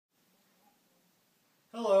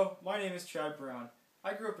Hello, my name is Chad Brown.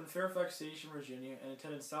 I grew up in Fairfax Station, Virginia, and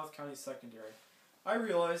attended South County Secondary. I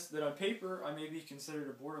realize that on paper I may be considered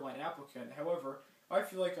a borderline applicant. However, I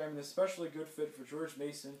feel like I'm an especially good fit for George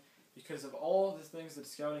Mason because of all the things that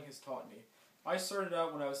scouting has taught me. I started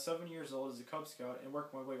out when I was 7 years old as a Cub Scout and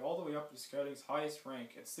worked my way all the way up to Scouting's highest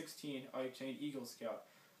rank. At 16, I obtained Eagle Scout,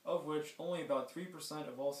 of which only about 3%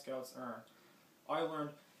 of all Scouts earn. I learned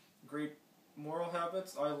great moral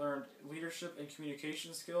habits. I learned leadership and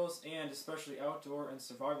communication skills, and especially outdoor and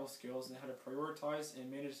survival skills, and how to prioritize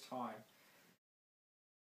and manage time.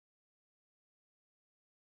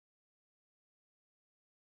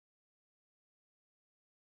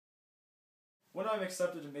 When I'm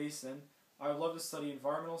accepted to Mason, I would love to study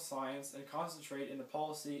environmental science and concentrate in the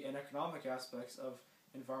policy and economic aspects of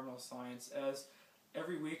environmental science, as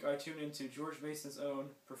every week I tune into George Mason's own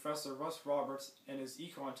Professor Russ Roberts and his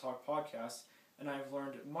Econ Talk podcast, and I've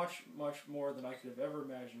learned much, much more than I could have ever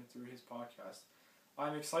imagined through his podcast.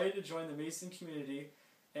 I'm excited to join the Mason community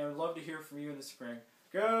and would love to hear from you in the spring.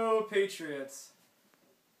 Go Patriots!